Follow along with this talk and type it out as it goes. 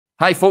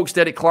Hi folks,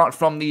 Derek Clark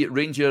from the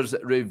Rangers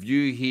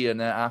Review here.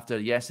 Now, after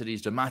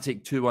yesterday's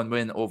dramatic 2-1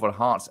 win over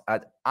Hearts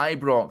at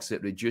Ibrox,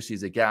 it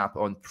reduces the gap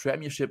on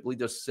Premiership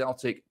leaders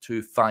Celtic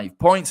to 5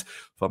 points.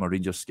 Former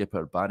Rangers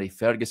skipper Barry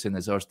Ferguson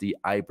has urged the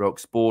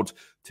Ibrox board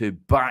to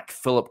back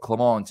Philippe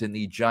Clement in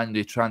the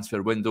January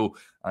transfer window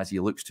as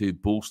he looks to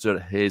bolster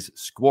his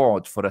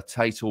squad for a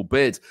title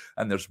bid.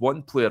 And there's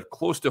one player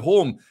close to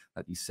home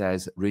that he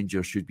says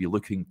Rangers should be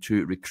looking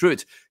to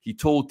recruit. He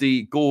told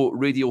the Go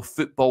Radio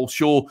Football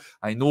Show,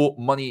 "I know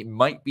money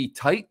might be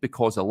tight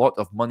because a lot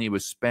of money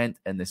was spent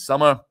in the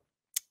summer.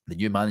 The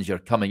new manager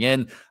coming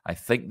in, I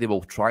think they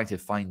will try to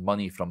find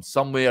money from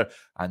somewhere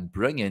and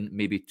bring in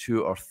maybe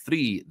 2 or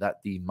 3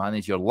 that the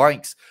manager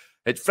likes."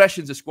 It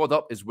freshens the squad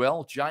up as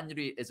well.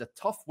 January is a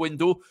tough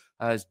window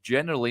as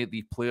generally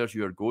the players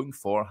you are going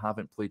for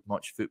haven't played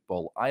much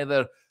football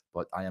either.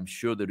 But I am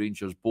sure the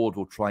Rangers board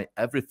will try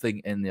everything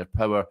in their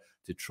power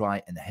to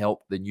try and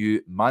help the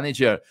new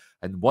manager.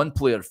 And one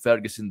player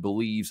Ferguson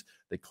believes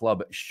the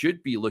club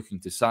should be looking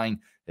to sign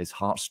is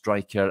Hearts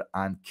striker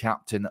and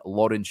captain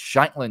Lawrence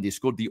Shankland. He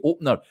scored the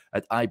opener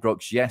at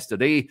Ibrox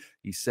yesterday.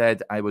 He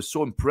said, "I was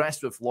so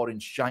impressed with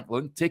Lawrence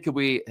Shankland. Take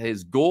away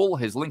his goal,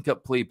 his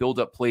link-up play,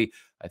 build-up play.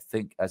 I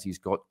think as he's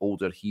got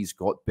older, he's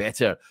got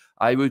better.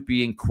 I would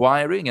be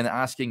inquiring and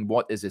asking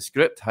what is the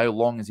script? How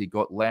long has he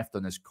got left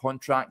on his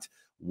contract?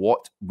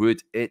 What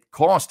would it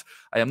cost?"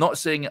 I am not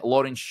saying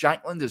Lawrence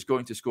Shankland is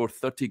going to score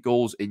 30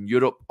 goals in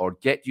Europe or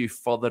get you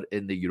further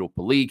in the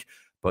Europa League,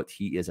 but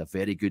he is a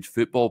very good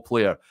football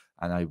player.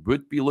 And I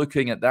would be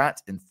looking at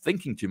that and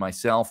thinking to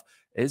myself,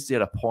 is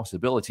there a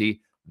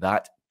possibility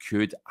that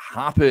could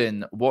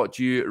happen? What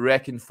do you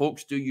reckon,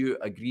 folks? Do you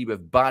agree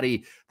with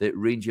Barry that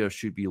Rangers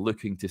should be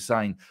looking to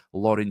sign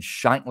Lawrence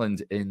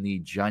Shankland in the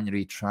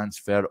January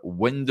transfer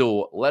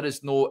window? Let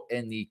us know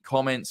in the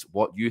comments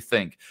what you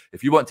think.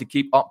 If you want to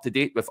keep up to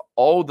date with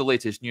all the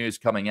latest news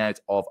coming out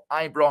of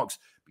Ibrox,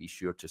 be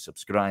sure to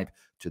subscribe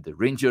to the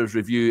Rangers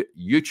Review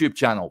YouTube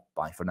channel.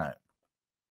 Bye for now.